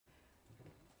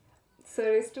Sir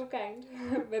is too kind.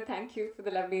 But thank you for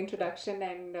the lovely introduction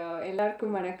and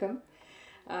ellarkum vanakkam.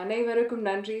 Naivarukkum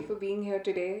nandri for being here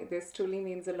today. This truly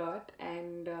means a lot,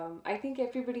 and I think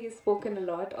everybody has spoken a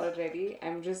lot already.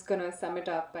 I'm just gonna sum it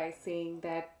up by saying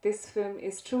that this film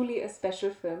is truly a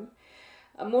special film.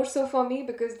 More so for me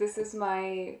because this is my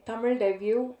Tamil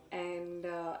debut, and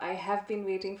I have been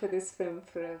waiting for this film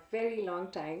for a very long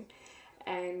time.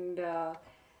 And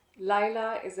Laila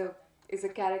is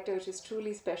a character which is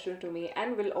truly special to me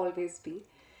and will always be,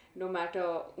 no matter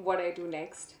what I do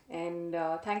next. And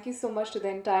thank you so much to the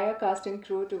entire cast and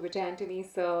crew, to Vijay Antony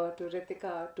sir, to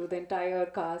Ritika, to the entire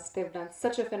cast. They've done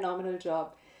such a phenomenal job.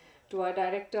 To our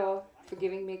director for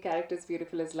giving me characters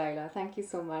beautiful as Laila. Thank you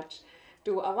so much.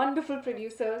 To our wonderful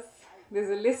producers.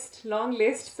 There's a list, long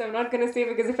list, so I'm not going to say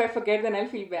because if I forget, then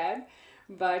I'll feel bad.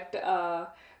 But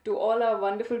to all our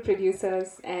wonderful producers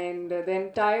and the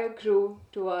entire crew,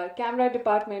 to our camera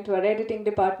department, to our editing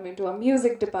department, to our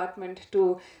music department, to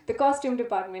the costume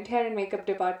department, hair and makeup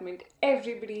department,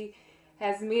 everybody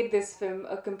has made this film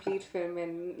a complete film,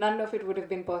 and none of it would have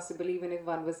been possible even if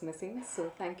one was missing.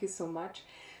 So thank you so much.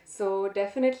 So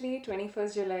definitely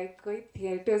 21st July koi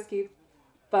theaters ki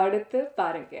படுத்து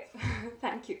பாருங்க.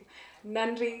 Thank you.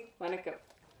 நன்றி வணக்கம்.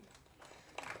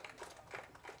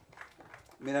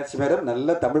 Meenakshi madam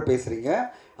நல்ல தமிழ் பேசுறீங்க.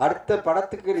 அடுத்த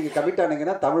படத்துக்கு நீங்க commit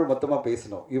ஆனீங்கன்னா Tamil மொத்தமா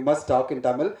பேசணும். You must talk in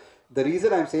Tamil. The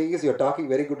reason I'm saying is you're talking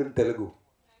very good in Telugu.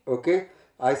 Okay?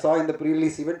 I saw in the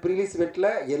pre-release eventல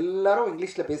எல்லாரும்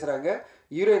இங்கிலீஷ்ல பேசுறாங்க.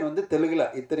 ஹீரோயின் வந்து தெலுங்குல.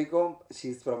 இத்தனைக்கும் she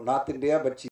is from North India but she